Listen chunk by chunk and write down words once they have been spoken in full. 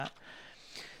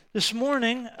This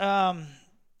morning,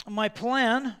 my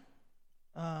plan,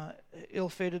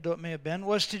 ill-fated though it may have been,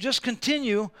 was to just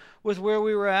continue with where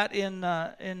we were at in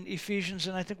Ephesians,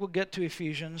 and I think we'll get to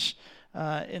Ephesians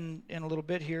in a little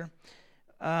bit here.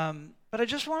 But I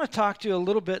just want to talk to you a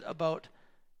little bit about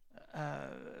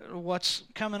what's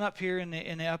coming up here in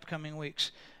the upcoming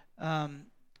weeks.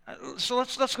 So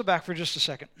let's go back for just a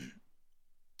second.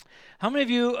 How many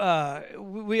of you,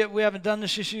 we haven't done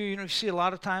this issue, you see a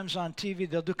lot of times on TV,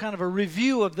 they'll do kind of a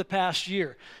review of the past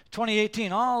year.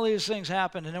 2018, all these things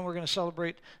happened, and then we're going to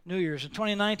celebrate New Year's. In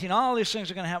 2019, all these things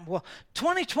are going to happen. Well,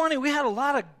 2020, we had a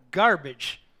lot of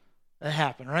garbage that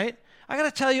happened, right? I got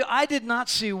to tell you, I did not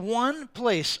see one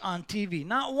place on TV,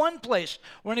 not one place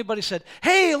where anybody said,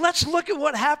 hey, let's look at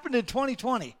what happened in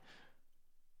 2020.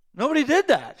 Nobody did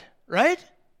that, right?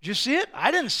 Did you see it? I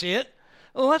didn't see it.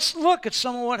 Well, let's look at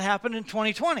some of what happened in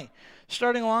 2020.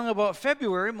 Starting along about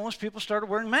February, most people started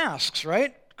wearing masks,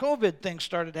 right? COVID things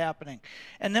started happening.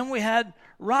 And then we had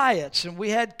riots and we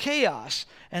had chaos.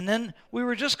 And then we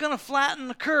were just going to flatten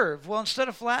the curve. Well, instead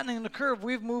of flattening the curve,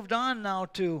 we've moved on now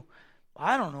to,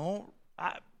 I don't know,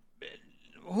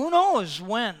 who knows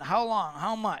when, how long,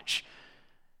 how much.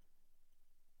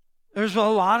 There's a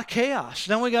lot of chaos.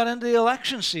 Then we got into the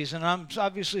election season. I'm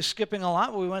obviously skipping a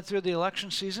lot, but we went through the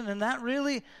election season, and that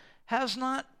really has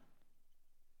not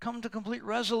come to complete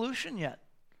resolution yet.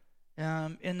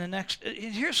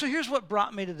 Here's what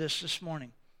brought me to this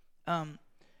morning.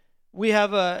 We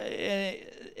have an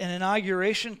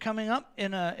inauguration coming up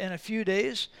in a few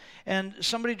days, and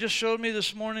somebody just showed me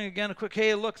this morning again a quick,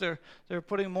 hey, look, they're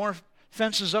putting more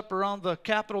fences up around the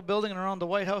Capitol building and around the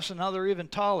White House, and now they're even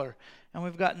taller. And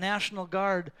we've got National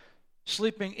Guard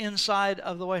sleeping inside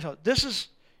of the White House. This is,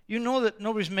 you know that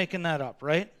nobody's making that up,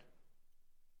 right?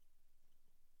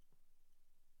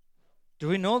 Do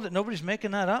we know that nobody's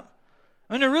making that up?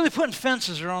 I mean, they're really putting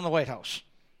fences around the White House.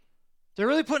 They're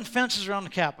really putting fences around the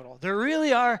Capitol. There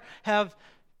really last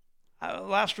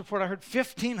report I heard,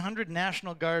 1,500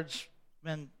 National Guards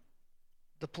been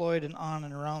deployed and on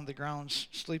and around the grounds,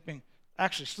 sleeping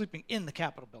in the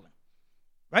Capitol building,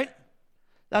 right?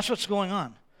 That's what's going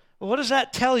on. Well, what does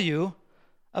that tell you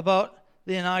about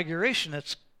the inauguration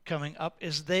that's coming up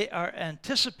is they are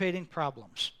anticipating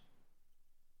problems,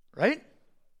 right?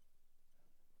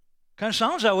 Kind of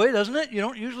sounds that way, doesn't it? You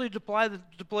don't usually deploy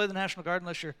the National Guard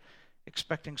unless you're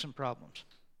expecting some problems.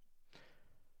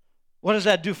 What does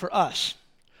that do for us?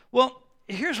 Well,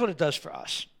 here's what it does for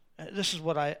us. This is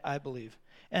what I believe.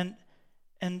 And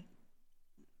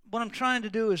what I'm trying to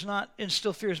do is not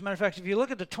instill fear. As a matter of fact, if you look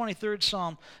at the 23rd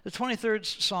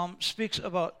Psalm speaks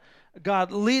about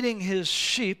God leading his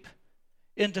sheep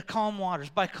into calm waters,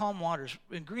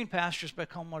 in green pastures by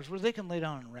calm waters, where they can lay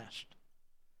down and rest.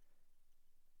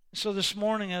 So this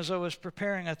morning, as I was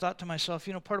preparing, I thought to myself,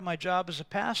 part of my job as a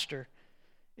pastor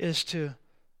is to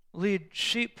lead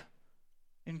sheep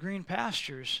in green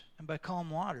pastures and by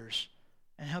calm waters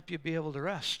and help you be able to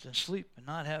rest and sleep and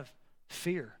not have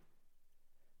fear.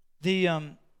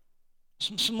 Some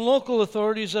local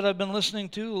authorities that I've been listening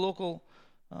to, local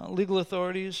legal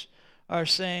authorities, are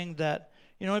saying that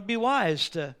it'd be wise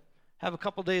to have a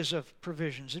couple days of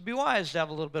provisions. It'd be wise to have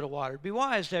a little bit of water. It'd be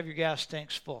wise to have your gas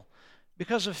tanks full.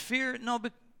 Because of fear, no,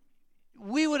 but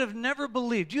we would have never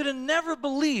believed. You'd have never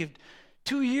believed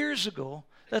 2 years ago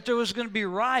that there was going to be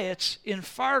riots in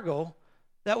Fargo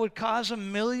that would cause $1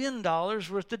 million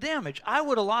worth of damage. I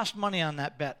would have lost money on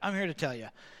that bet. I'm here to tell you.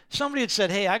 Somebody had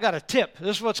said, hey, I got a tip.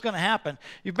 This is what's going to happen.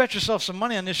 You bet yourself some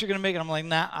money on this, you're going to make it. I'm like,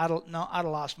 nah, I'd have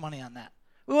lost money on that.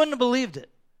 We wouldn't have believed it.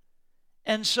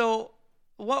 And so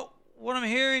what I'm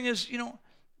hearing is,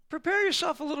 prepare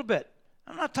yourself a little bit.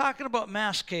 I'm not talking about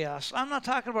mass chaos. I'm not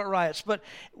talking about riots. But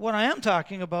what I am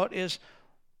talking about is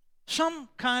some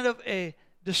kind of a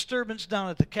disturbance down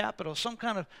at the Capitol, some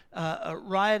kind of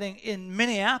rioting in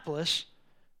Minneapolis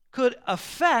could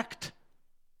affect.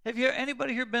 Have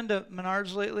anybody here been to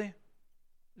Menards lately?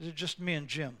 Is it just me and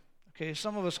Jim? Okay,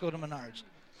 some of us go to Menards.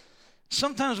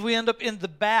 Sometimes we end up in the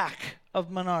back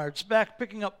of Menards,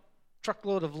 picking up a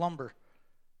truckload of lumber.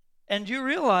 And you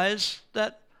realize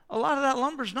that a lot of that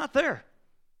lumber's not there.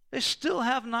 They still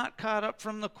have not caught up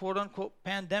from the quote-unquote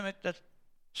pandemic that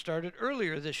started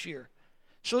earlier this year.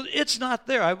 So it's not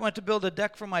there. I went to build a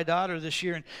deck for my daughter this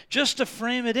year, and just to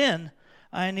frame it in,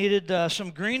 I needed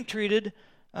some green-treated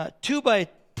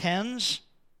 2x10s,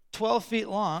 12 feet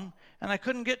long, and I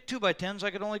couldn't get 2x10s.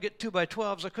 I could only get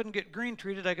 2x12s. I couldn't get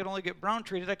green-treated. I could only get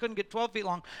brown-treated. I couldn't get 12 feet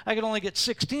long. I could only get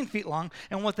 16 feet long,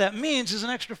 and what that means is an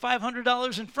extra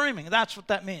 $500 in framing. That's what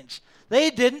that means. They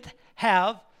didn't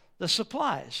have the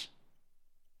supplies.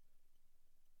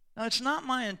 Now, it's not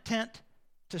my intent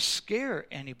to scare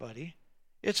anybody.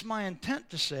 It's my intent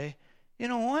to say, you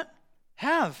know what?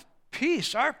 Have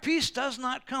peace. Our peace does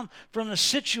not come from the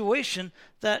situation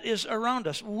that is around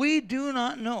us. We do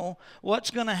not know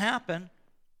what's going to happen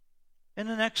in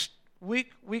the next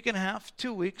week, week and a half,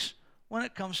 2 weeks when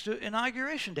it comes to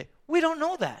Inauguration Day. We don't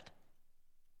know that.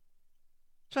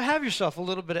 So have yourself a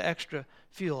little bit of extra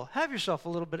fuel. Have yourself a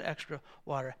little bit of extra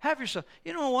water. Have yourself,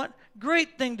 you know what?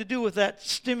 Great thing to do with that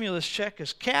stimulus check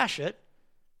is cash it,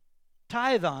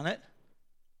 tithe on it,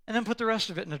 and then put the rest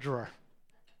of it in a drawer.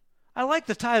 I like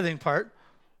the tithing part,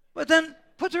 but then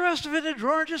put the rest of it in a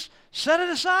drawer and just set it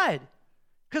aside.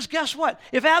 Because guess what?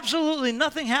 If absolutely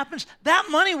nothing happens, that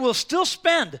money will still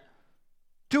spend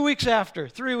 2 weeks after,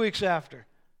 3 weeks after.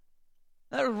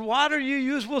 That water you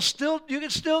use you can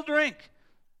still drink.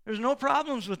 There's no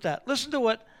problems with that. Listen to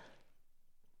what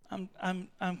I'm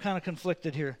kind of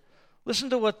conflicted here. Listen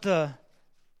to what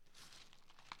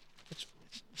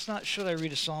it's not should I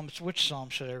read a psalm, it's which psalm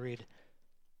should I read?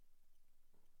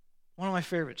 One of my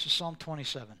favorites is Psalm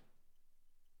 27.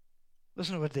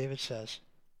 Listen to what David says.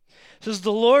 It says,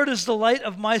 "The Lord is the light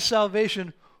of my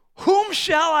salvation. Whom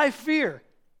shall I fear?"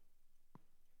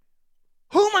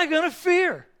 Who am I going to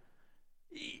fear?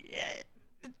 It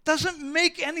doesn't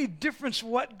make any difference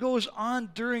what goes on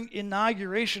during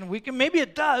Inauguration Week. And maybe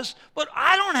it does, but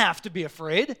I don't have to be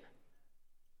afraid.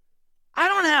 I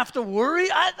don't have to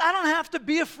worry. I don't have to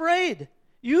be afraid.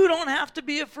 You don't have to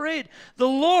be afraid. The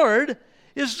Lord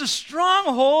is the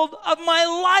stronghold of my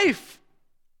life.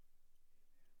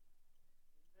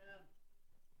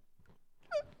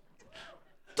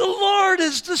 The Lord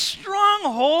is the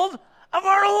stronghold of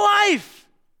our life.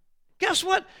 Guess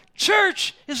what?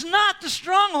 Church is not the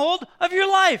stronghold of your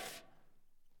life.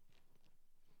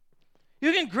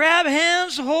 You can grab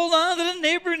hands, hold on to the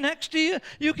neighbor next to you.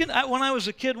 When I was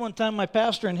a kid one time, my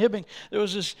pastor in Hibbing, there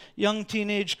was this young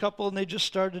teenage couple, and they just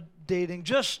started dating.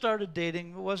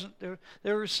 It wasn't,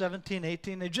 they were 17,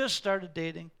 18. They just started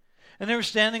dating. And they were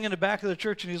standing in the back of the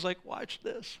church, and he's like, watch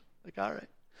this. Like, all right.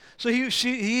 So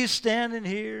he's standing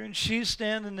here, and she's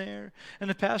standing there. And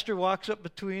the pastor walks up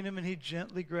between them, and he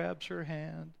gently grabs her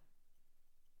hand.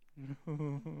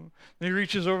 And he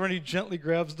reaches over, and he gently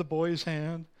grabs the boy's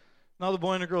hand. Now the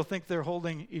boy and the girl think they're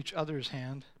holding each other's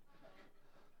hand.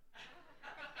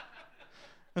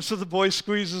 And so the boy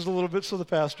squeezes a little bit, so the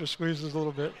pastor squeezes a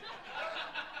little bit.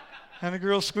 And the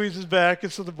girl squeezes back,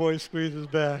 and so the boy squeezes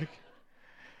back.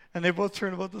 And they both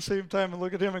turn about the same time and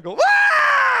look at him and go,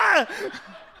 "Ah!"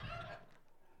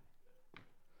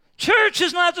 Church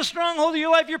is not the stronghold of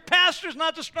your life. Your pastor is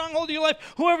not the stronghold of your life.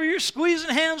 Whoever you're squeezing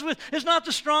hands with is not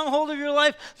the stronghold of your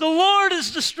life. The Lord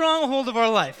is the stronghold of our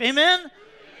life. Amen?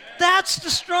 That's the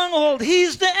stronghold.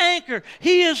 He's the anchor.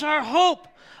 He is our hope.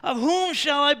 Of whom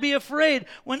shall I be afraid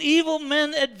when evil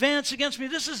men advance against me?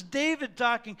 This is David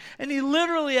talking, and he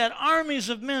literally had armies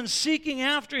of men seeking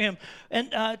after him.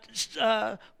 And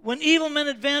when evil men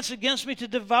advance against me to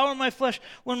devour my flesh,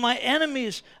 when my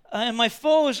enemies and my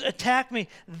foes attack me,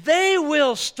 they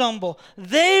will stumble,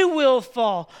 they will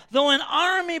fall. Though an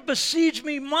army besiege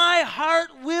me, my heart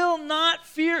will not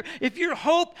fear. If your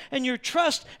hope and your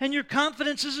trust and your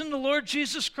confidence is in the Lord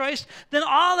Jesus Christ, then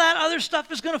all that other stuff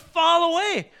is going to fall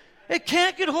away. It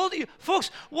can't get hold of you.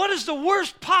 Folks, what is the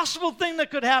worst possible thing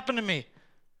that could happen to me?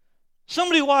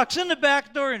 Somebody walks in the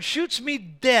back door and shoots me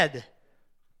dead.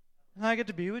 And I get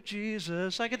to be with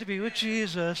Jesus. I get to be with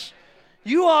Jesus.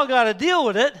 You all got to deal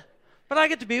with it, but I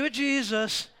get to be with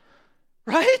Jesus.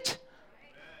 Right?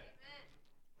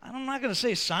 I'm not going to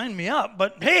say sign me up,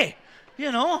 but hey,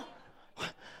 you know.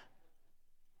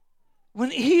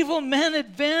 When evil men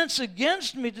advance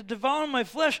against me to devour my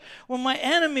flesh, when my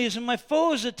enemies and my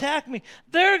foes attack me,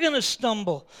 they're going to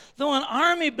stumble. Though an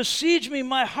army besiege me,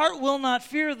 my heart will not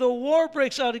fear. Though war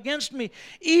breaks out against me,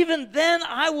 even then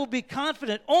I will be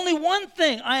confident. Only one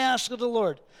thing I ask of the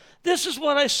Lord. This is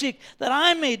what I seek, that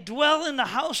I may dwell in the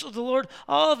house of the Lord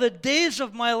all the days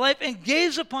of my life and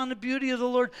gaze upon the beauty of the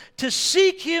Lord, to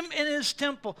seek him in his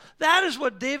temple. That is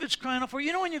what David's crying out for.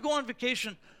 You know, when you go on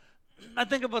vacation, I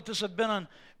think about this. I've been on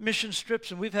mission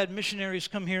trips, and we've had missionaries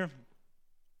come here.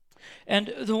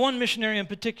 And the one missionary in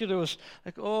particular was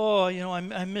like, oh, you know,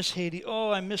 I miss Haiti.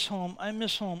 Oh, I miss home. I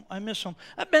miss home. I miss home.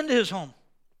 I've been to his home.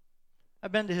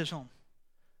 I've been to his home.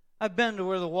 I've been to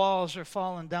where the walls are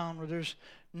falling down, where there's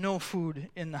no food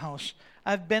in the house.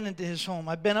 I've been into his home.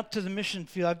 I've been up to the mission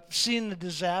field. I've seen the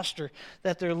disaster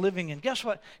that they're living in. Guess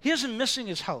what? He isn't missing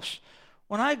his house.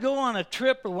 When I go on a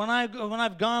trip, or when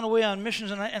I've gone away on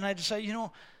missions, and I decide, you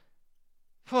know,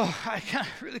 I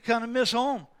really kind of miss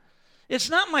home. It's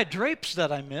not my drapes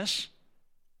that I miss,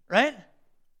 right?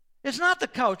 It's not the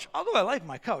couch, although I like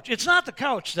my couch. It's not the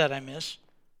couch that I miss.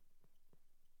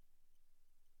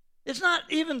 It's not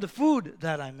even the food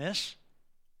that I miss.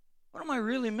 What am I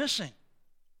really missing?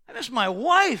 I miss my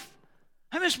wife.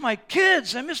 I miss my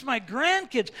kids. I miss my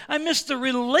grandkids. I miss the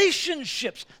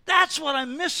relationships. That's what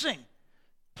I'm missing.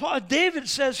 David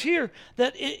says here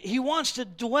that he wants to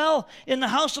dwell in the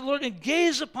house of the Lord and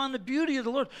gaze upon the beauty of the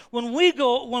Lord. When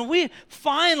we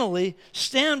finally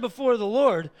stand before the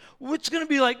Lord, it's going to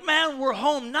be like, man, we're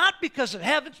home, not because of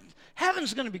heaven.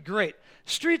 Heaven's going to be great.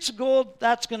 Streets of gold,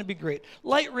 that's going to be great.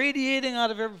 Light radiating out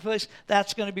of every place,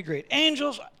 that's going to be great.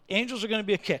 Angels are going to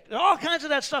be a kick. All kinds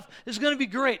of that stuff is going to be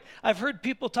great. I've heard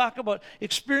people talk about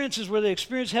experiences where they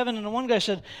experience heaven, and the one guy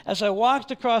said, as I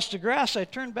walked across the grass, I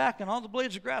turned back, and all the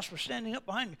blades of grass were standing up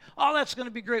behind me. All that's going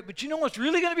to be great. But you know what's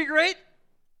really going to be great?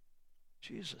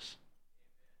 Jesus.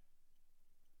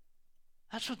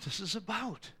 That's what this is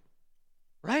about,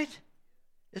 right?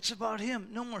 It's about him.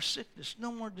 No more sickness, no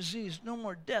more disease, no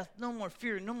more death, no more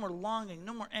fear, no more longing,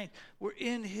 no more angst. We're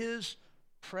in his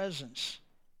presence.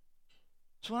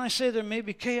 So when I say there may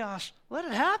be chaos, let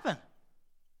it happen.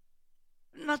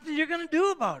 Nothing you're going to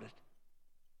do about it.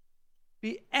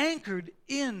 Be anchored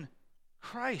in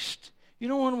Christ. You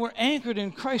know, when we're anchored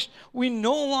in Christ, we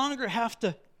no longer have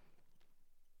to...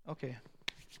 Okay.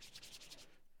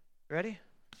 Ready?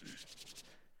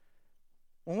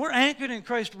 When we're anchored in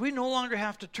Christ, we no longer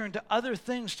have to turn to other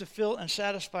things to fill and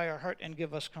satisfy our heart and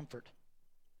give us comfort.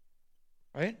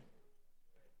 Right?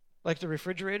 Like the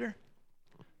refrigerator.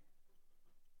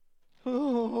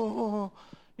 Oh,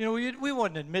 you know, we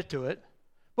wouldn't admit to it,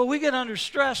 but we get under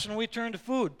stress and we turn to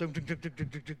food.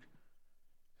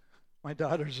 My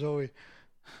daughter Zoe,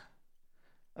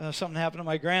 something happened to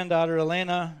my granddaughter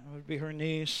Elena, it would be her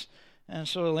niece, and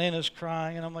so Elena's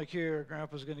crying, and I'm like, here,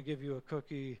 Grandpa's going to give you a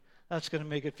cookie. That's going to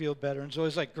make it feel better. And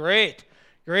Zoe's like, great.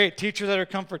 Teach her that her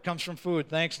comfort comes from food.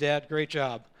 Thanks, Dad. Great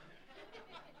job.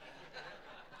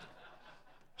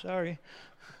 Sorry.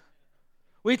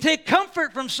 We take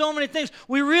comfort from so many things.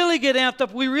 We really get amped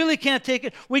up. We really can't take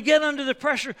it. We get under the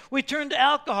pressure. We turn to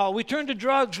alcohol. We turn to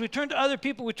drugs. We turn to other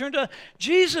people.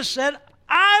 Jesus said,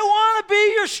 I want to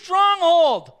be your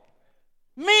stronghold.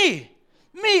 Me,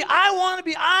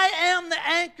 I am the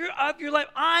anchor of your life.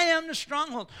 I am the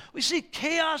stronghold. We see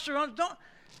chaos around. Don't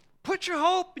put your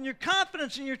hope and your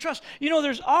confidence and your trust. You know,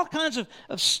 there's all kinds of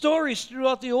stories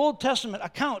throughout the Old Testament,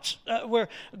 accounts where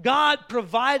God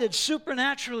provided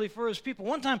supernaturally for his people.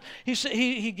 One time,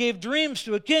 he gave dreams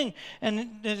to a king, and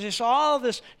he saw all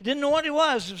this. He didn't know what it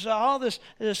was. He saw all this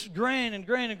grain, and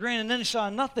then he saw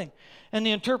nothing. And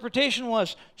the interpretation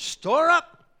was, store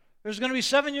up. There's going to be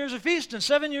 7 years of feast and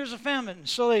 7 years of famine.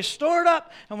 So they stored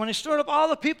up, and when they stored up, all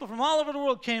the people from all over the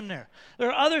world came there. There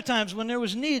are other times when there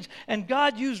was needs, and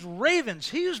God used ravens.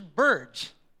 He used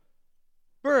birds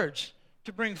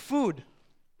to bring food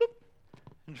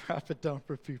and drop it down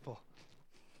for people.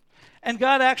 And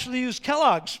God actually used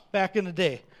Kellogg's back in the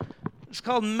day. It's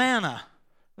called manna.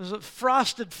 It was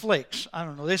frosted flakes. I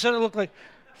don't know. They said it looked like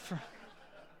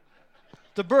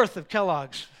the birth of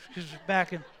Kellogg's.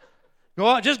 Back in... Go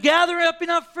on, just gather up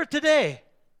enough for today.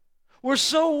 We're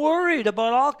so worried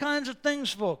about all kinds of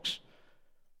things, folks.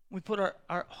 We put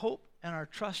our hope and our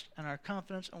trust and our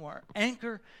confidence and our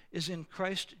anchor is in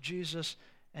Christ Jesus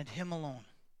and him alone.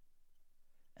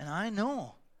 And I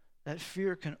know that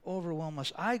fear can overwhelm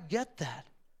us. I get that.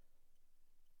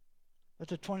 But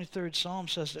the 23rd Psalm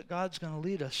says that God's going to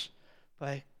lead us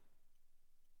by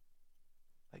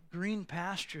green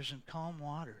pastures and calm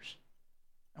waters.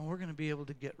 And we're going to be able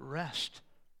to get rest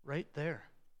right there.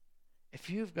 If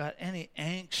you've got any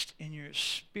angst in your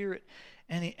spirit,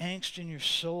 any angst in your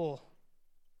soul,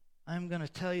 I'm going to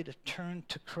tell you to turn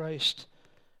to Christ.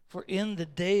 For in the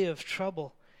day of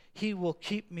trouble, he will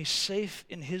keep me safe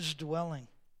in his dwelling.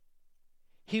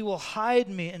 He will hide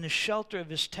me in the shelter of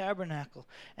his tabernacle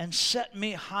and set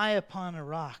me high upon a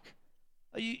rock.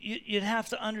 You'd have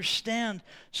to understand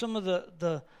some of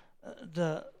the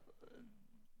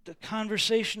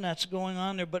conversation that's going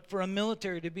on there, but for a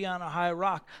military to be on a high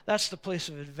rock, that's the place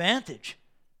of advantage.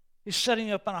 He's setting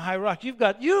you up on a high rock. You've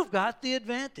got the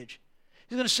advantage.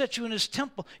 He's going to set you in his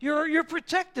temple. You're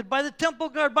protected by the temple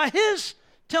guard, by his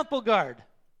temple guard.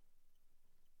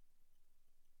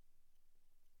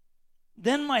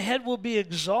 Then my head will be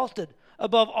exalted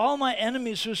above all my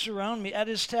enemies who surround me. At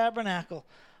his tabernacle,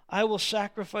 I will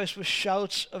sacrifice with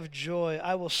shouts of joy.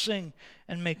 I will sing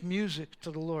and make music to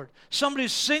the Lord.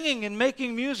 Somebody's singing and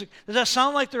making music. Does that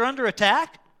sound like they're under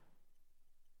attack?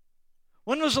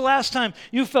 When was the last time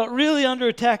you felt really under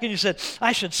attack and you said,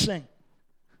 I should sing?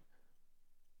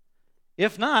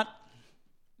 If not,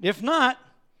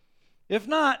 If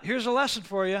not, here's a lesson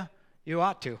for you. You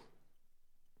ought to.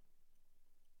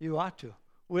 You ought to.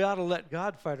 We ought to let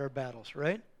God fight our battles,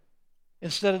 right?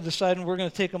 Instead of deciding we're going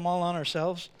to take them all on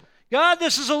ourselves. God,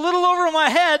 this is a little over my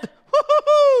head.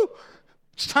 Woo-hoo-hoo!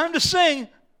 It's time to sing.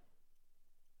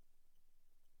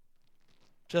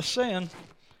 Just saying.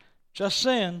 Just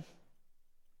saying.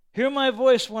 Hear my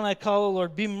voice when I call, O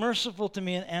Lord. Be merciful to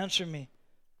me and answer me.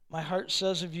 My heart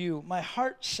says of you. My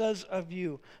heart says of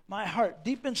you. My heart,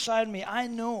 deep inside me, I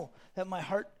know that my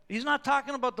heart. He's not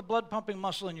talking about the blood pumping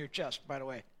muscle in your chest, by the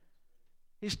way.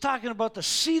 He's talking about the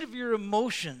seat of your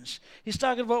emotions. He's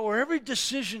talking about where every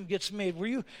decision gets made,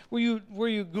 where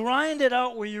you grind it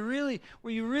out, where you really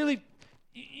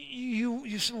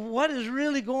what is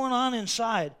really going on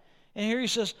inside. And here he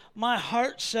says, my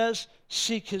heart says,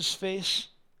 seek his face.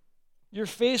 Your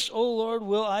face, O Lord,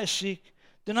 will I seek.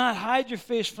 Do not hide your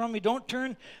face from me. Don't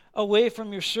turn away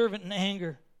from your servant in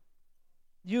anger.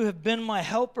 You have been my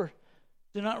helper.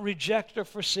 Do not reject or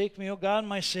forsake me, O God,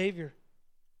 my Savior.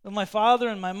 Though my father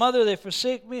and my mother, they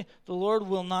forsake me, the Lord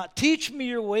will not. Teach me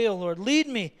your way, O Lord. Lead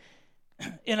me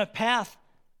in a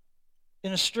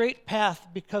straight path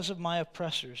because of my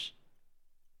oppressors.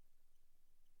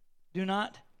 Do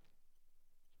not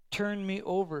turn me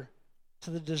over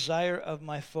to the desire of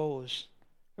my foes.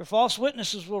 For false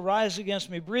witnesses will rise against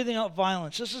me, breathing out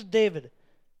violence. This is David.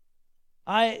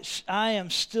 I am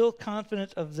still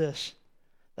confident of this,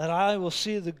 that I will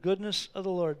see the goodness of the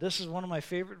Lord. This is one of my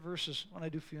favorite verses when I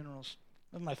do funerals.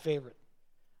 One of my favorite.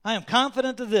 I am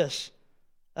confident of this,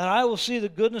 that I will see the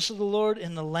goodness of the Lord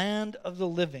in the land of the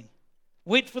living.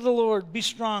 Wait for the Lord. Be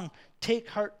strong. Take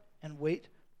heart and wait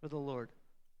for the Lord.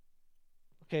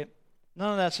 Okay,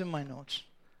 none of that's in my notes.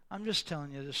 I'm just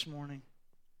telling you this morning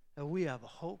that we have a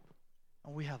hope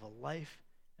and we have a life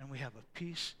and we have a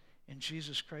peace in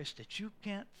Jesus Christ that you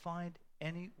can't find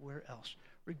anywhere else,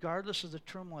 regardless of the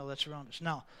turmoil that's around us.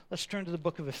 Now, let's turn to the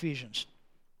book of Ephesians.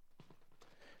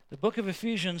 The book of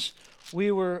Ephesians,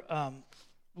 we were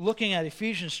looking at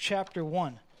Ephesians chapter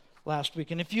 1 last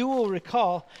week. And if you will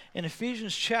recall, in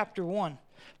Ephesians chapter 1,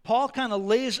 Paul kind of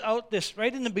lays out this,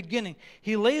 right in the beginning,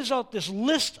 he lays out this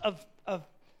list of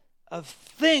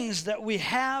things that we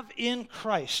have in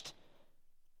Christ.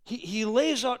 He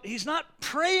lays out, he's not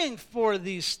praying for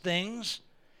these things.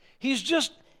 He's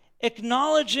just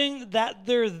acknowledging that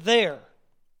they're there.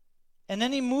 And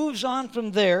then he moves on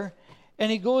from there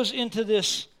and he goes into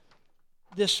this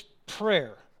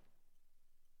prayer.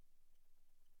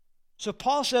 So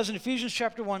Paul says in Ephesians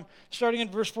chapter 1, starting in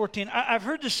verse 14, I've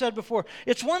heard this said before.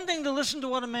 It's one thing to listen to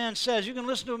what a man says. You can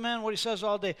listen to a man what he says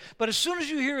all day. But as soon as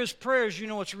you hear his prayers, you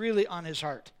know what's really on his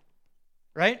heart.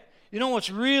 Right? You know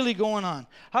what's really going on.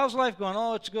 How's life going?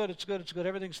 Oh, it's good, it's good, it's good.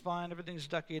 Everything's fine, everything's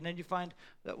ducky. And then you find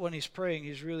that when he's praying,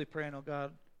 he's really praying, oh God,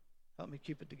 help me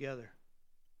keep it together.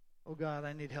 Oh God,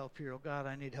 I need help here. Oh God,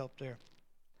 I need help there.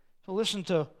 So listen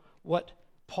to what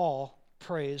Paul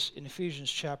prays in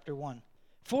Ephesians chapter 1.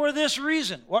 For this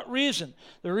reason. What reason?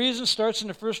 The reason starts in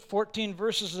the first 14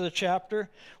 verses of the chapter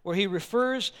where he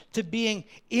refers to being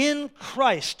in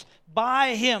Christ,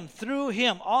 by him, through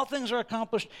him. All things are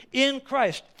accomplished in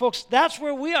Christ. Folks, that's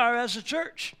where we are as a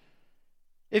church.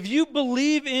 If you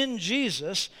believe in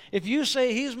Jesus, if you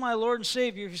say he's my Lord and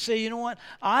Savior, if you say, you know what,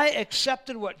 I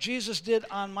accepted what Jesus did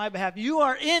on my behalf, you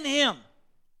are in him.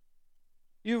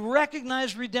 You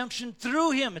recognize redemption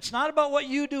through him. It's not about what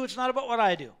you do, it's not about what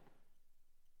I do.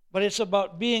 But it's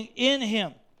about being in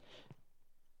him.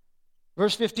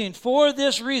 Verse 15, for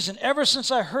this reason, ever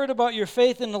since I heard about your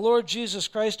faith in the Lord Jesus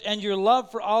Christ and your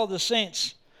love for all the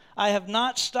saints, I have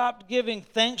not stopped giving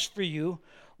thanks for you,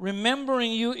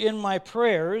 remembering you in my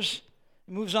prayers.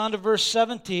 He moves on to verse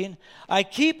 17. I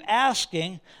keep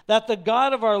asking that the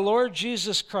God of our Lord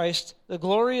Jesus Christ, the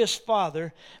glorious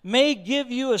Father, may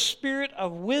give you a spirit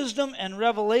of wisdom and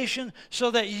revelation so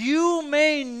that you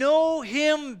may know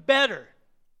him better.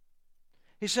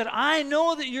 He said, I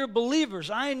know that you're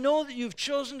believers. I know that you've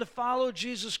chosen to follow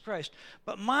Jesus Christ.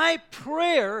 But my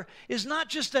prayer is not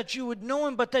just that you would know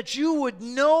him, but that you would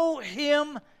know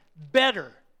him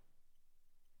better.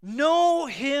 Know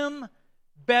him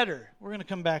better. We're going to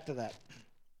come back to that.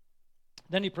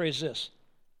 Then he prays this.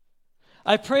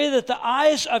 I pray that the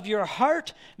eyes of your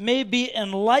heart may be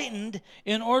enlightened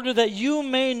in order that you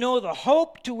may know the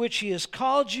hope to which he has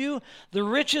called you, the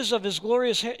riches of his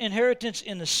glorious inheritance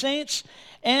in the saints,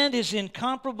 and his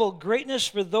incomparable greatness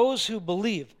for those who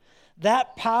believe.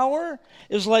 That power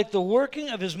is like the working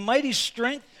of his mighty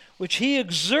strength, which he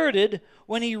exerted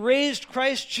when he raised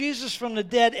Christ Jesus from the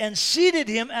dead and seated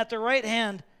him at the right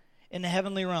hand in the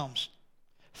heavenly realms,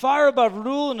 far above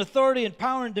rule and authority and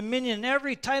power and dominion and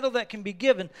every title that can be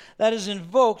given that is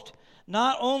invoked,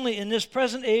 not only in this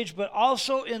present age, but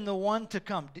also in the one to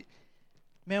come.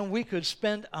 Man, we could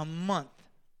spend a month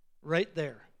right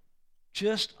there,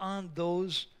 just on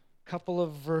those couple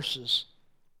of verses.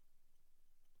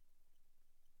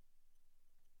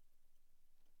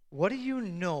 What do you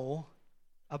know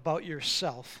about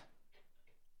yourself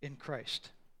in Christ?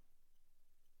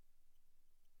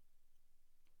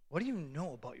 What do you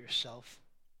know about yourself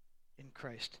in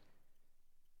Christ?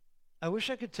 I wish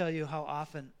I could tell you how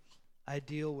often I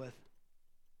deal with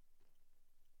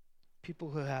people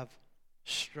who have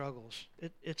struggles.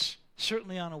 It's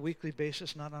certainly on a weekly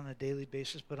basis, not on a daily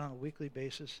basis, but on a weekly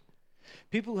basis.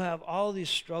 People who have all these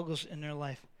struggles in their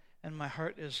life, and my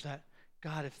heart is that,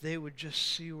 God, if they would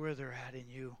just see where they're at in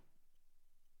you,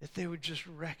 if they would just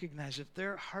recognize, if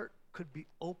their heart could be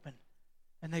open,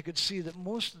 and they could see that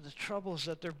most of the troubles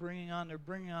that they're bringing on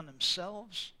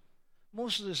themselves.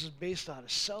 Most of this is based out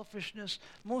of selfishness.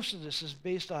 Most of this is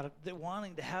based out of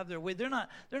wanting to have their way. They're not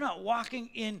walking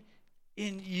in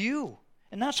you.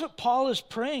 And that's what Paul is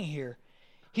praying here.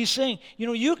 He's saying,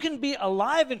 you can be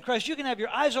alive in Christ. You can have your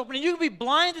eyes open, and you can be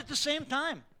blind at the same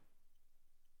time.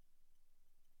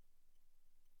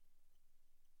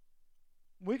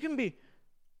 We can be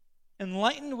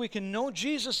enlightened. We can know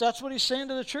Jesus. That's what he's saying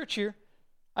to the church here.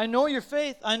 I know your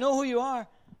faith. I know who you are.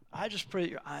 I just pray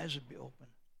that your eyes would be open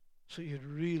so you'd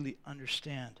really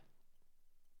understand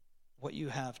what you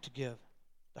have to give.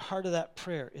 The heart of that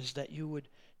prayer is that you would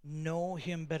know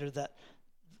him better, that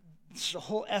it's the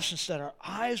whole essence, that our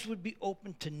eyes would be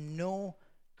open to know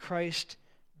Christ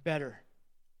better.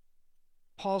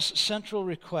 Paul's central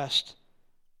request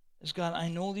is, God, I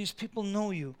know these people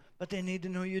know you, but they need to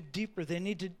know you deeper. They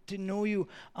need to know you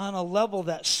on a level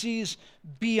that sees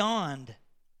beyond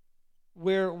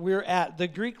where we're at. The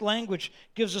Greek language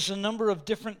gives us a number of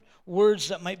different words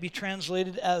that might be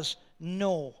translated as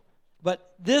know.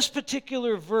 But this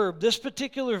particular verb, this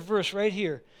particular verse right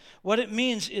here, what it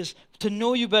means is to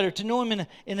know you better, to know him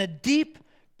in a deep,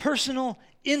 personal,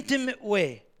 intimate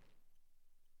way.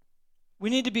 We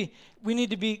need to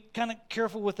be kind of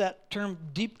careful with that term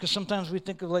deep, because sometimes we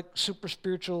think of like super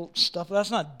spiritual stuff. That's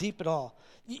not deep at all.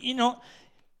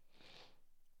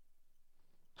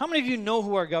 How many of you know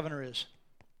who our governor is?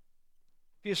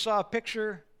 If you saw a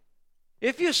picture,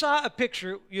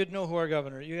 you'd know who our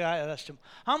governor is. Yeah, that's him.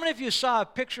 How many of you saw a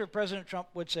picture of President Trump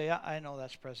would say, I know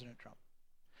that's President Trump?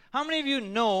 How many of you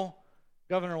know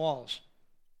Governor Walz?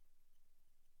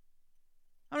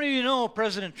 How many of you know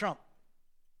President Trump?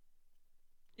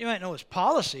 You might know his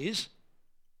policies.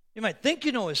 You might think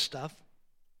you know his stuff.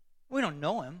 We don't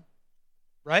know him,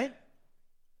 right?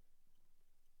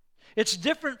 It's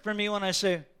different for me when I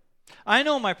say, I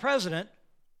know my president,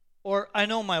 or I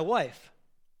know my wife.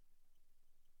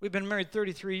 We've been married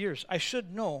 33 years. I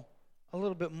should know a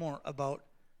little bit more about,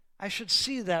 I should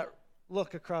see that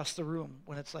look across the room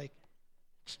when it's like,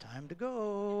 it's time to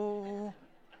go.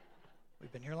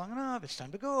 We've been here long enough. It's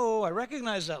time to go. I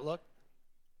recognize that look.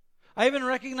 I even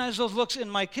recognize those looks in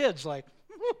my kids, like,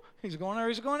 he's going there,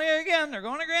 he's going there again, they're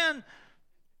going again.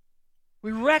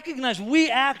 We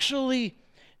actually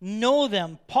know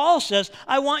them. Paul says,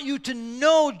 I want you to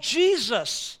know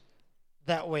Jesus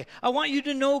that way. I want you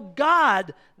to know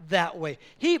God that way.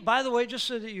 He, by the way, just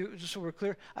so we're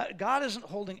clear, God isn't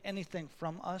holding anything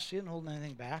from us. He isn't holding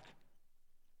anything back.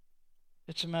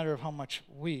 It's a matter of how much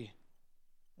we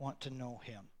want to know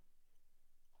him.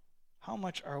 How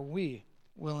much are we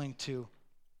willing to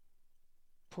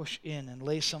push in and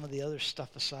lay some of the other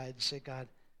stuff aside and say, God,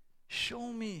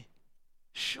 show me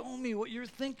what you're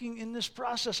thinking in this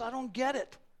process. I don't get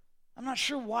it. I'm not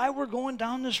sure why we're going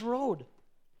down this road.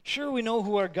 Sure, we know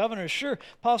who our governor is. Sure,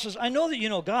 Paul says, I know that you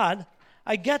know God.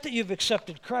 I get that you've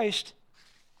accepted Christ.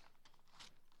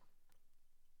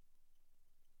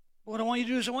 What I want you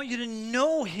to do is I want you to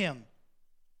know him.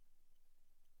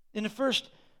 In the first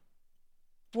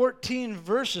 14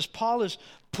 verses, Paul is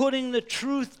putting the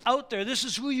truth out there. This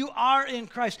is who you are in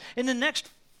Christ. In the next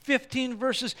 15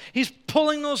 verses, he's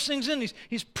pulling those things in.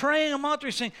 He's praying them out there.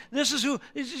 He's saying,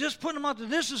 he's just putting them out there.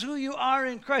 This is who you are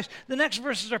in Christ. The next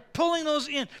verses are pulling those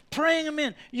in, praying them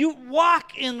in. You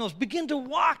walk in those. Begin to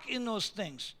walk in those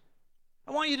things.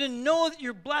 I want you to know that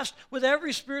you're blessed with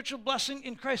every spiritual blessing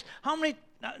in Christ. How many?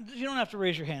 You don't have to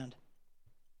raise your hand.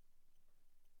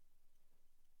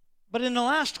 But in the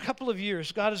last couple of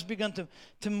years, God has begun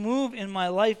to move in my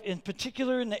life, in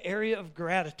particular in the area of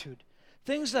gratitude.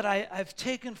 Things that I've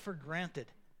taken for granted.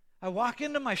 I walk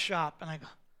into my shop and I go,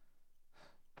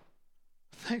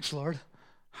 thanks, Lord.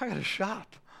 I got a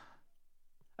shop.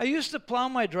 I used to plow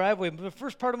my driveway, but the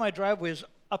first part of my driveway is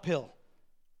uphill.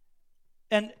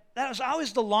 And That was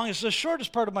always the longest, the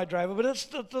shortest part of my driveway, but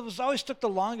it was always took the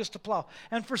longest to plow.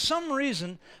 And for some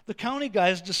reason, the county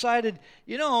guys decided,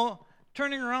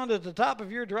 turning around at the top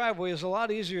of your driveway is a lot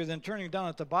easier than turning down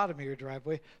at the bottom of your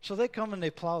driveway. So they come and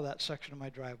they plow that section of my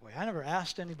driveway. I never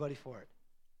asked anybody for it.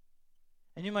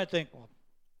 And you might think, well,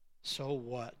 so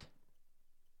what?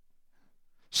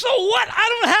 So what?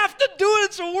 I don't have to do it.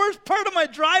 It's the worst part of my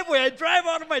driveway. I drive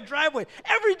out of my driveway.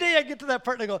 Every day I get to that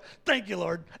part and I go, thank you,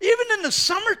 Lord. Even in the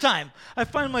summertime, I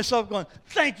find myself going,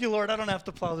 thank you, Lord. I don't have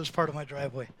to plow this part of my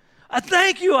driveway. I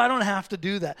thank you. I don't have to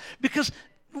do that. Because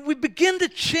we begin to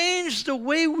change the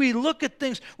way we look at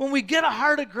things when we get a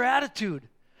heart of gratitude.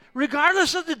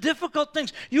 Regardless of the difficult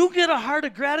things, you get a heart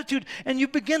of gratitude and you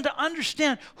begin to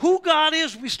understand who God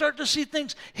is. We start to see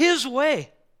things His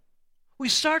way. We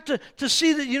start to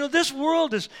see that, this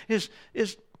world is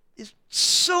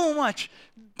so much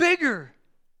bigger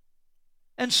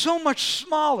and so much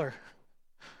smaller.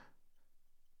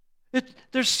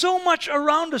 There's so much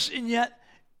around us, and yet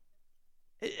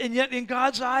in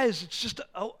God's eyes, it's just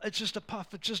a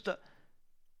puff.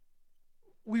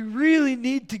 We really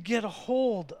need to get a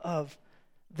hold of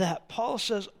that. Paul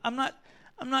says, I'm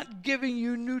not giving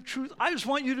you new truth. I just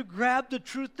want you to grab the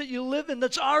truth that you live in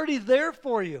that's already there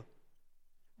for you.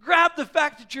 Grab the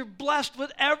fact that you're blessed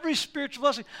with every spiritual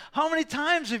blessing. How many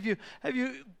times have you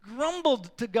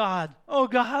grumbled to God? Oh,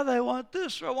 God, I want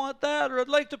this, or I want that, or I'd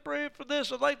like to pray for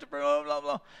this, I'd like to pray, blah, blah,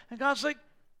 blah. And God's like,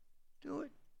 do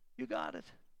it. You got it.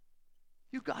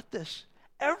 You got this.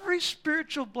 Every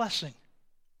spiritual blessing.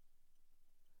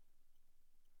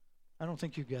 I don't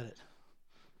think you get it.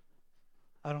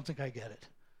 I don't think I get it.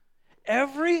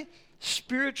 Every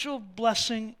spiritual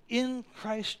blessing in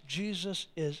Christ Jesus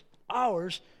is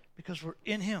ours because we're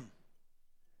in Him.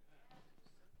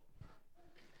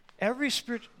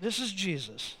 This is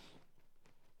Jesus.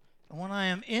 And when I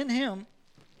am in Him,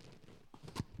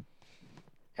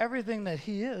 everything that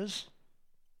He is,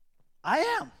 I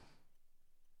am.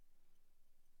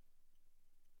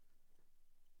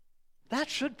 That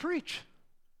should preach.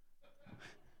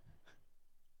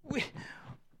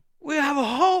 We have a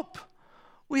hope.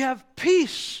 We have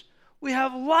peace. We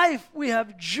have life. We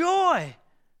have joy.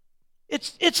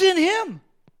 It's in Him.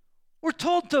 We're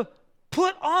told to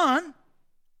put on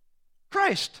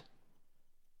Christ.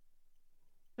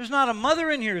 There's not a mother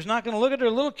in here who's not going to look at their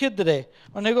little kid today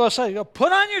when they go outside. You go,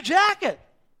 put on your jacket.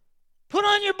 Put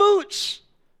on your boots.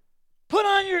 Put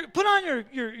on your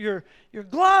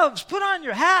gloves. Put on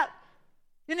your hat.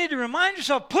 You need to remind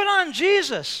yourself, put on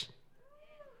Jesus.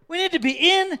 We need to be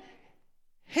in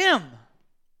Him.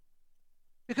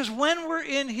 Because when we're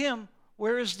in Him,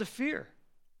 where is the fear?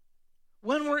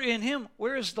 When we're in Him,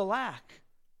 where is the lack?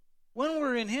 When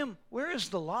we're in Him, where is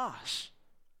the loss?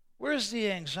 Where is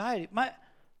the anxiety?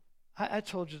 I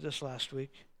told you this last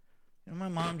week. My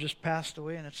mom just passed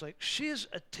away, and it's like she has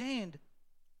attained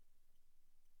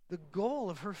the goal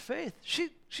of her faith. She's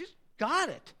got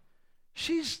it.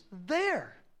 She's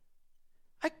there.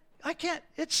 I can't,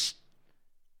 it's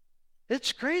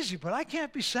crazy, but I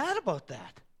can't be sad about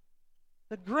that.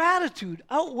 The gratitude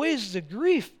outweighs the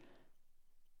grief.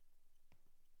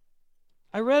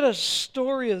 I read a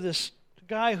story of this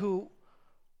guy who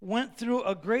went through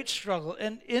a great struggle,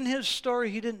 and in his story,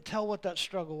 he didn't tell what that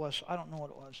struggle was. So I don't know what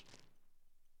it was.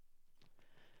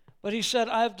 But he said,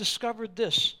 I've discovered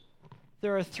this.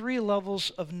 There are 3 levels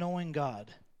of knowing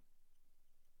God.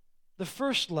 The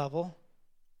first level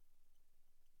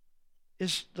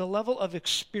is the level of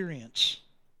experience.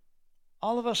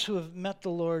 All of us who have met the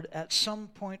Lord at some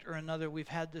point or another, we've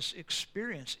had this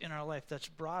experience in our life that's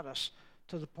brought us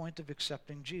to the point of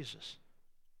accepting Jesus.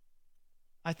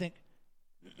 I think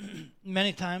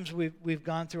many times we've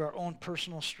gone through our own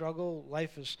personal struggle.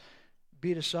 Life has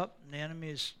beat us up, and the enemy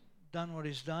has done what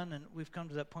he's done, and we've come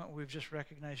to that point where we've just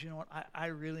recognized, you know what, I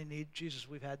really need Jesus.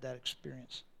 We've had that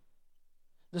experience.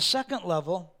 The second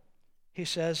level, he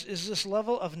says, is this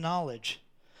level of knowledge.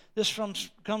 This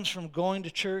comes from going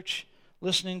to church,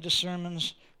 listening to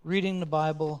sermons, reading the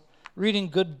Bible, reading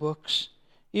good books,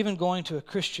 even going to a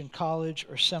Christian college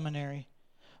or seminary.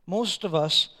 Most of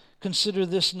us consider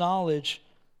this knowledge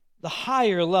the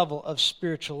higher level of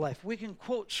spiritual life. We can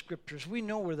quote scriptures. We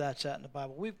know where that's at in the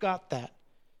Bible. We've got that.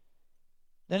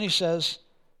 Then he says,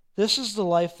 this is the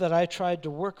life that I tried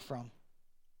to work from,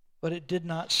 but it did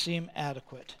not seem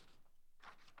adequate.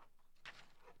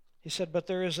 He said, but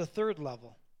there is a third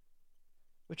level,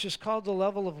 which is called the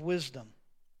level of wisdom.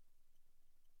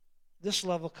 This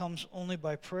level comes only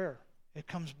by prayer. It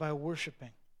comes by worshiping.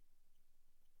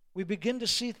 We begin to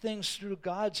see things through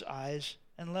God's eyes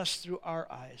and less through our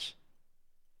eyes.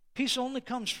 Peace only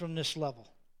comes from this level.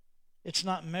 It's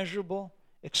not measurable.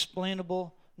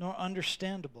 explainable nor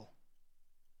understandable,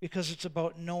 because it's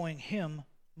about knowing Him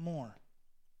more.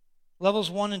 Levels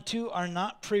 1 and 2 are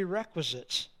not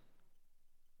prerequisites.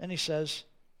 Then he says,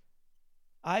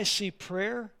 I see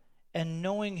prayer and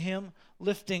knowing Him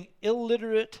lifting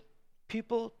illiterate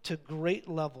people to great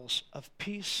levels of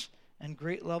peace and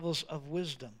great levels of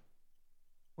wisdom,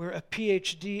 where a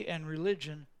PhD in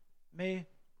religion may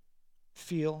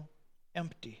feel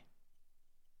empty.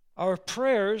 Our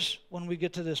prayers, when we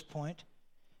get to this point,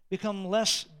 become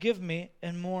less give me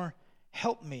and more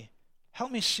help me.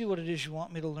 Help me see what it is you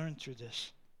want me to learn through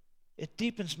this. It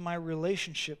deepens my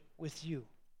relationship with you.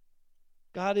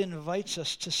 God invites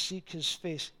us to seek His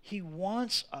face. He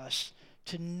wants us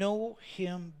to know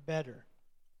Him better.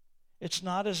 It's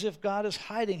not as if God is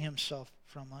hiding Himself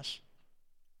from us,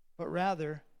 but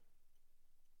rather,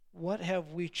 what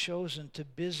have we chosen to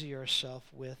busy ourselves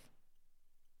with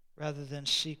rather than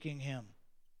seeking Him?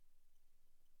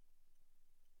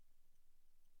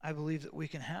 I believe that we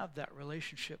can have that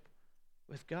relationship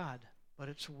with God, but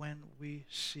it's when we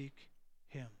seek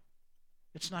Him.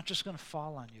 It's not just going to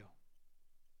fall on you.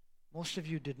 Most of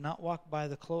you did not walk by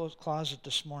the closet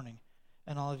this morning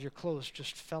and all of your clothes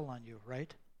just fell on you,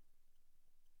 right?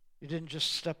 You didn't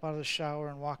just step out of the shower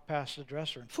and walk past the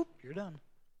dresser and whoop, you're done.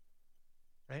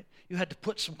 Right? You had to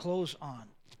put some clothes on.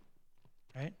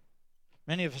 Right?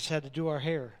 Many of us had to do our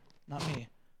hair, not me.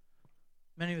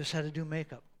 Many of us had to do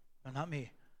makeup, but not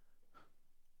me.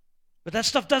 But that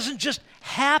stuff doesn't just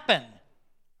happen,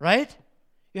 right?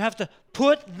 You have to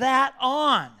put that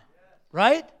on,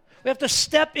 right? We have to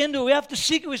step into it. We have to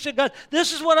seek it. We say, God,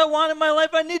 this is what I want in my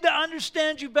life. I need to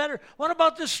understand you better. What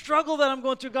about this struggle that I'm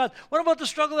going through, God? What about the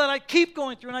struggle that I keep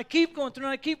going through and I keep going through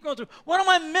and I keep going through? What am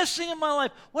I missing in my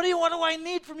life? What do I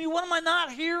need from you? What am I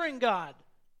not hearing, God?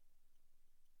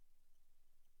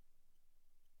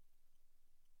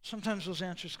 Sometimes those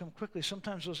answers come quickly.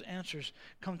 Sometimes those answers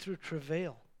come through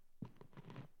travail.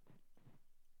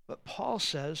 But Paul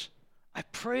says, I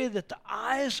pray that the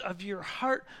eyes of your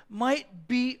heart might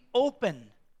be open.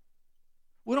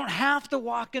 We don't have to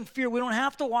walk in fear. We don't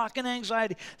have to walk in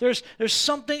anxiety. There's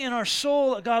something in our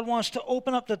soul that God wants to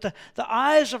open up, that the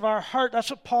eyes of our heart,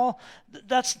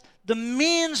 that's the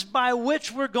means by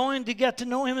which we're going to get to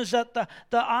know Him, is that the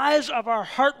eyes of our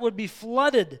heart would be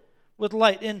flooded with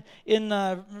light. In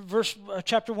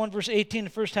chapter 1, verse 18, the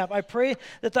first half, I pray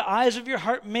that the eyes of your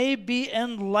heart may be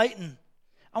enlightened.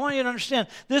 I want you to understand,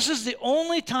 this is the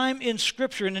only time in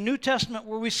Scripture, in the New Testament,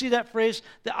 where we see that phrase,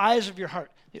 the eyes of your heart.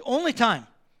 The only time.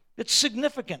 It's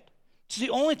significant. It's the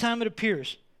only time it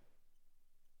appears.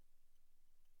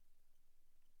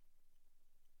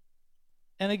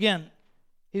 And again,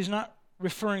 he's not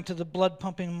referring to the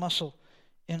blood-pumping muscle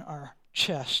in our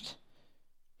chest.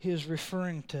 He is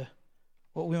referring to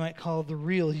what we might call the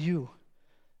real you,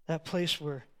 that place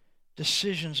where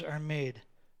decisions are made.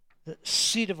 The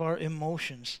seat of our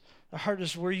emotions. The heart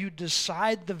is where you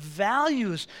decide the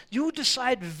values. You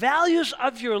decide values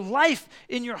of your life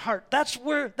in your heart. That's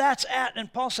where that's at.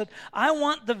 And Paul said, I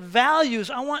want the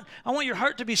values. I want your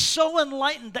heart to be so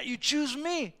enlightened that you choose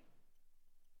me,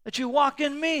 that you walk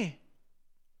in me.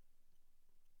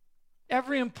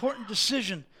 Every important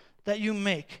decision that you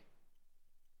make,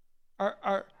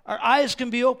 our eyes can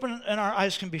be open and our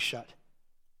eyes can be shut.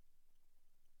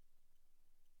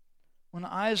 When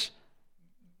the eyes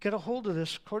get a hold of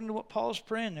this, according to what Paul's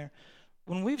praying there,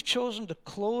 when we've chosen to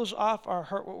close off our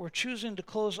heart, what we're choosing to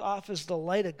close off is the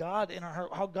light of God in our heart,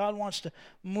 how God wants to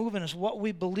move in us, what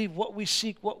we believe, what we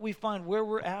seek, what we find, where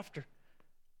we're after.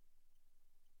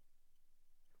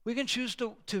 We can choose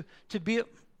to be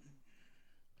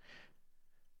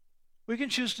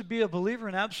a believer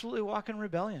and absolutely walk in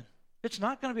rebellion. It's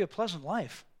not going to be a pleasant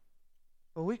life,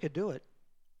 but we could do it.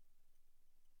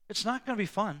 It's not going to be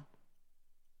fun.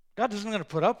 God isn't going to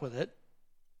put up with it.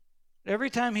 Every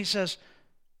time He says,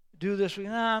 do this, I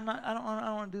don't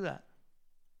want to do that.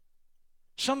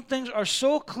 Some things are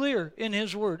so clear in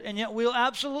His Word, and yet we'll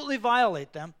absolutely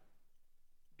violate them.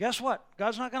 Guess what?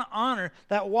 God's not going to honor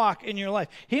that walk in your life.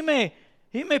 He may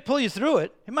pull you through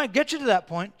it. He might get you to that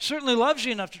point. Certainly loves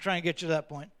you enough to try and get you to that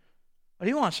point. But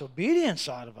He wants obedience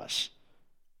out of us.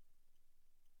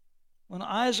 When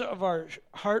the eyes of our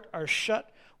heart are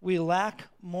shut, we lack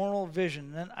moral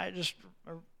vision. And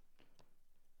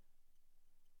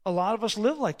a lot of us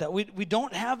live like that. We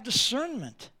don't have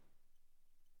discernment.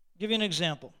 I'll give you an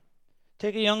example.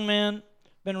 Take a young man,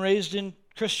 been raised in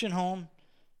Christian home.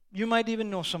 You might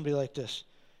even know somebody like this.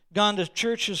 Gone to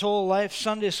church his whole life,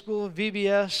 Sunday school,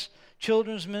 VBS,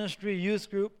 children's ministry,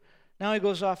 youth group. Now he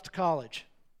goes off to college.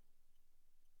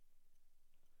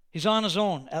 He's on his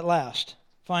own at last,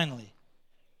 finally.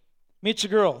 Meets a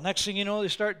girl. Next thing you know, they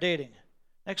start dating.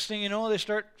 Next thing you know, they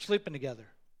start sleeping together.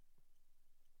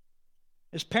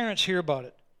 His parents hear about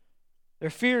it. They're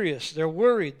furious. They're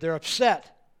worried. They're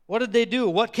upset. What did they do?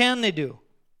 What can they do?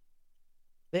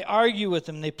 They argue with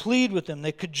him. They plead with him.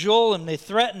 They cajole him. They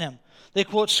threaten him. They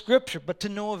quote Scripture, but to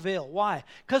no avail. Why?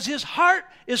 Because his heart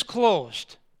is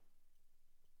closed.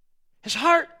 His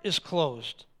heart is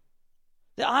closed.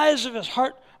 The eyes of his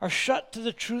heart are shut to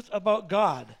the truth about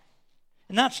God.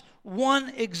 And that's one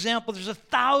example. There's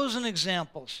 1,000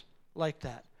 examples like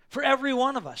that for every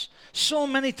one of us. So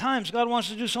many times God wants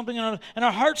to do something and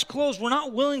our heart's closed. We're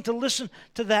not willing to listen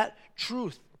to that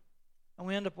truth. And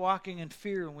we end up walking in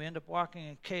fear, and we end up walking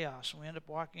in chaos, and we end up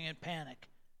walking in panic.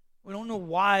 We don't know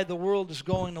why the world is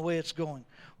going the way it's going.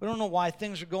 We don't know why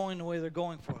things are going the way they're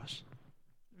going for us.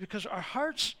 Because our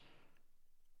hearts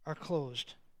are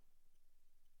closed.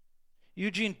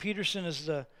 Eugene Peterson is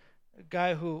the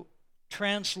guy who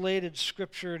translated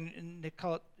Scripture, and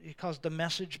he calls it the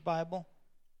Message Bible.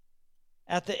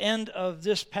 At the end of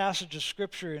this passage of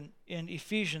Scripture in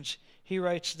Ephesians, he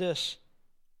writes this.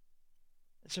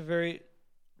 It's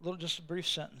just a brief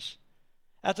sentence.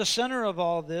 At the center of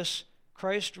all this,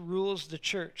 Christ rules the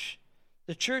church.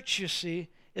 The church, you see,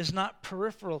 is not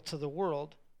peripheral to the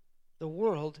world. The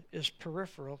world is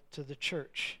peripheral to the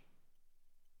church.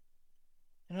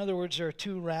 In other words, there are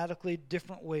two radically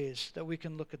different ways that we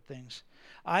can look at things.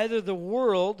 Either the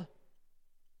world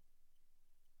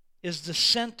is the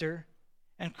center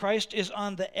and Christ is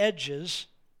on the edges,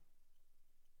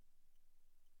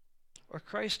 or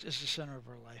Christ is the center of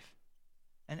our life.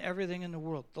 And everything in the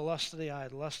world, the lust of the eye,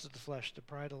 the lust of the flesh, the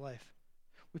pride of life,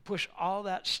 we push all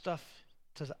that stuff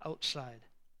to the outside.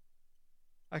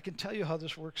 I can tell you how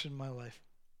this works in my life.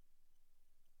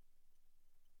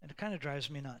 And it kind of drives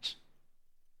me nuts.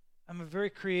 I'm a very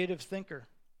creative thinker.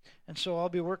 And so I'll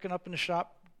be working up in the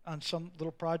shop on some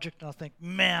little project, and I'll think,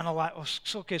 man,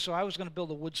 okay, so I was going to build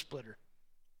a wood splitter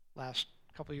last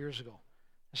couple of years ago.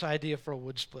 This idea for a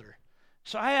wood splitter.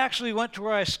 So I actually went to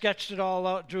where I sketched it all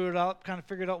out, drew it out, kind of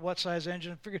figured out what size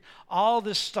engine, figured all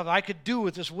this stuff I could do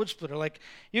with this wood splitter. Like,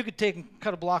 you could take and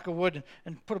cut a block of wood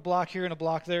and put a block here and a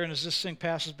block there, and as this thing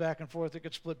passes back and forth, it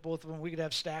could split both of them. We could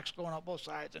have stacks going out both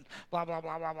sides and blah, blah,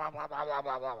 blah, blah, blah, blah, blah, blah,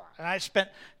 blah, blah. And I spent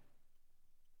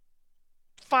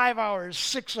 5 hours,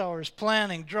 6 hours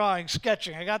planning, drawing,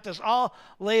 sketching. I got this all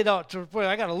laid out.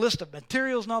 I got a list of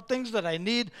materials now, things that I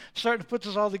need, starting to put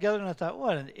this all together, and I thought,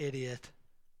 what an idiot.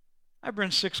 I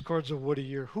burn 6 cords of wood a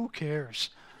year. Who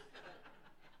cares?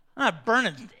 I'm not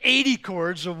burning 80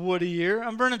 cords of wood a year.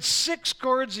 I'm burning 6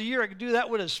 cords a year. I could do that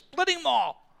with a splitting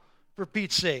maul, for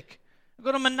Pete's sake. I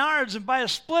go to Menards and buy a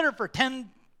splitter for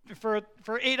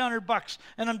 $800,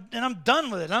 and I'm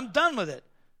done with it. I'm done with it.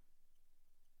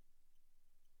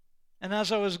 And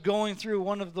as I was going through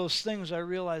one of those things, I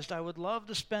realized I would love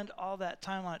to spend all that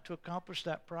time on it to accomplish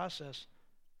that process.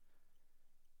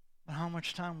 But how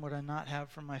much time would I not have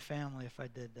for my family if I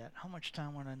did that? How much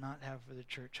time would I not have for the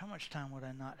church? How much time would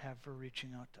I not have for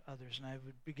reaching out to others? And I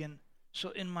would begin,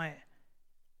 so in my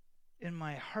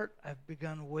heart, I've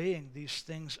begun weighing these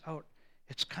things out.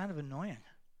 It's kind of annoying.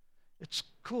 It's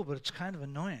cool, but it's kind of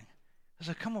annoying. Because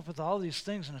I come up with all these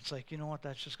things, and it's like, you know what,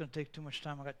 that's just going to take too much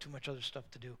time. I got too much other stuff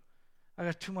to do. I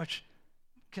got too much,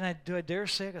 do I dare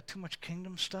say I got too much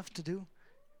kingdom stuff to do?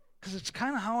 Because it's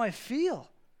kind of how I feel.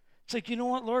 It's like, you know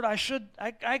what, Lord, I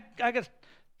got to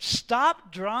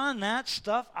stop drawing that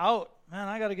stuff out. Man,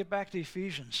 I got to get back to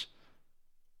Ephesians.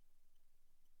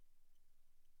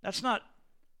 I'm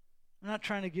not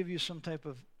trying to give you some type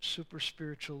of super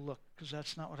spiritual look, because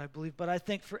that's not what I believe. But I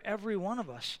think for every one of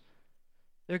us,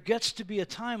 there gets to be a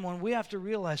time when we have to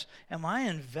realize, am I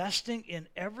investing in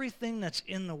everything that's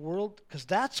in the world? Because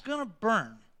that's going to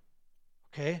burn.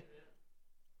 Okay?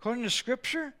 According to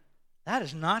Scripture, that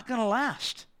is not going to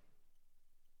last.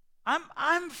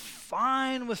 I'm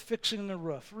fine with fixing the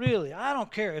roof. Really, I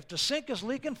don't care. If the sink is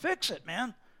leaking, fix it,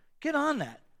 man. Get on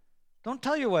that. Don't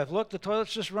tell your wife, look, the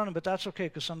toilet's just running, but that's okay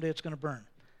because someday it's going to burn.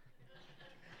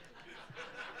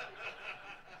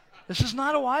 This is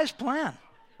not a wise plan,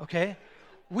 okay?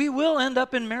 We will end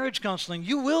up in marriage counseling.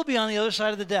 You will be on the other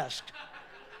side of the desk.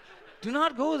 Do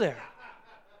not go there.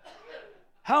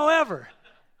 However,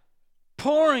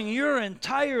 pouring your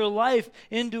entire life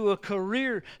into a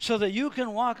career so that you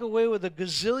can walk away with $1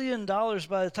 gazillion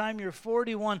by the time you're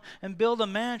 41 and build a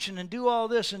mansion and do all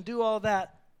this and do all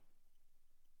that.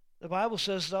 The Bible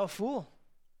says, thou fool,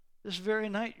 this very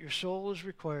night your soul is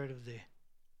required of thee.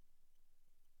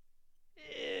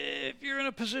 If you're in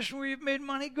a position where you've made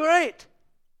money, great.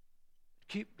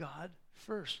 Keep God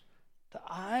first. The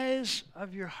eyes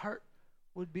of your heart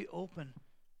would be open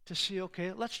to see,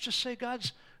 okay, let's just say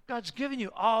God's given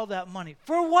you all that money.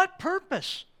 For what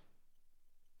purpose?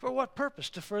 For what purpose?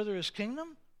 To further his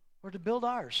kingdom or to build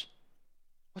ours?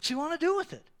 What's he want to do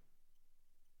with it?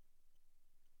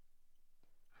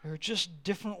 There are just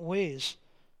different ways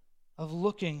of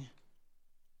looking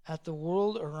at the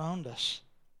world around us.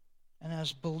 And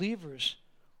as believers,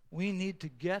 we need to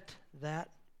get that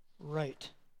right.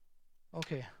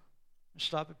 Okay,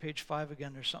 stop at page 5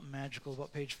 again. There's something magical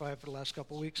about page 5 for the last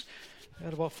couple of weeks. We've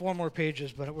got about 4 more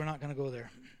pages, but we're not going to go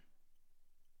there.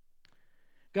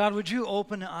 God, would you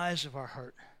open the eyes of our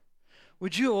heart?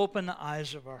 Would you open the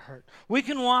eyes of our heart? We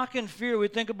can walk in fear. We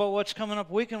think about what's coming up.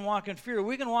 We can walk in fear.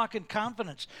 We can walk in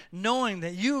confidence, knowing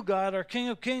that you, God, are King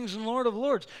of kings and Lord of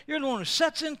lords. You're the one who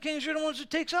sets in kings. You're the one who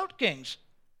takes out kings.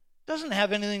 It doesn't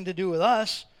have anything to do with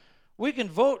us. We can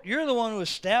vote. You're the one who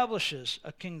establishes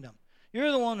a kingdom.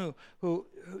 You're the one who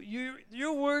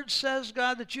your word says,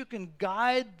 God, that you can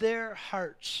guide their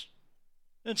hearts.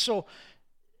 And so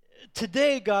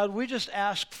today, God, we just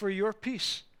ask for your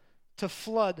peace to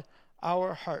flood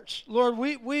our hearts. Lord,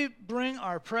 we bring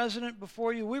our president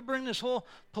before you. We bring this whole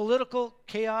political,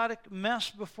 chaotic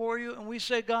mess before you, and we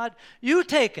say, God, you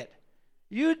take it.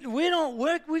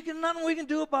 Nothing we can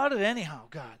do about it anyhow,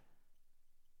 God.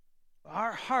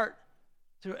 Our heart,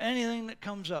 through anything that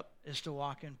comes up, is to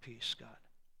walk in peace, God.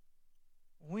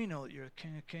 We know that you're the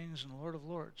King of kings and Lord of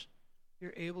lords.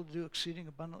 You're able to do exceeding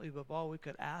abundantly above all we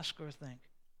could ask or think.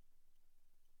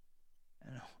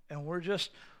 And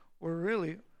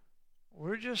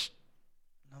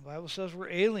the Bible says we're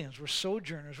aliens, we're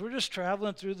sojourners. We're just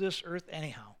traveling through this earth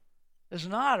anyhow. It's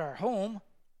not our home.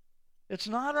 It's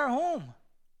not our home.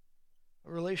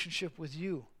 A relationship with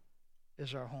you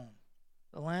is our home.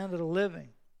 The land of the living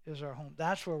is our home.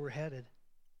 That's where we're headed.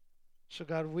 So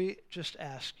God, we just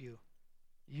ask you,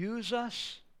 use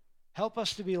us, help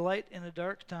us to be light in a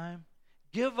dark time.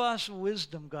 Give us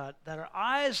wisdom, God, that our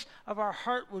eyes of our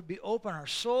heart would be open, our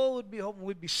soul would be open,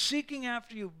 we'd be seeking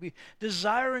after you, be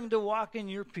desiring to walk in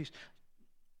your peace.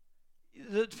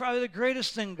 Probably the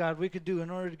greatest thing, God, we could do in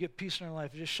order to get peace in our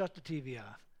life is just shut the TV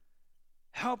off.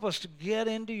 Help us to get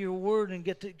into your word and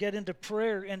get into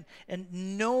prayer and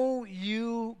know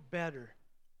you better.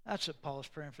 That's what Paul is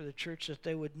praying for the church, that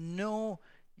they would know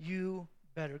you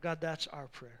better. God, that's our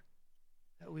prayer,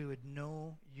 that we would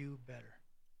know you better.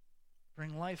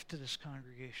 Bring life to this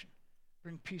congregation.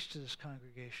 Bring peace to this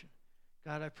congregation.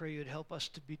 God, I pray you'd help us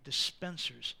to be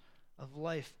dispensers of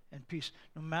life and peace,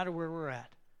 no matter where we're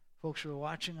at. Folks who are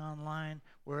watching online,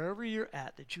 wherever you're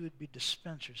at, that you would be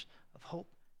dispensers of hope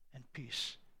and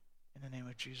peace. In the name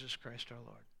of Jesus Christ our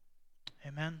Lord.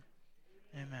 Amen.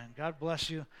 Amen. God bless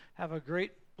you. Have a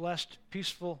great, blessed,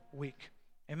 peaceful week.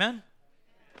 Amen.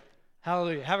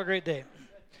 Hallelujah. Have a great day.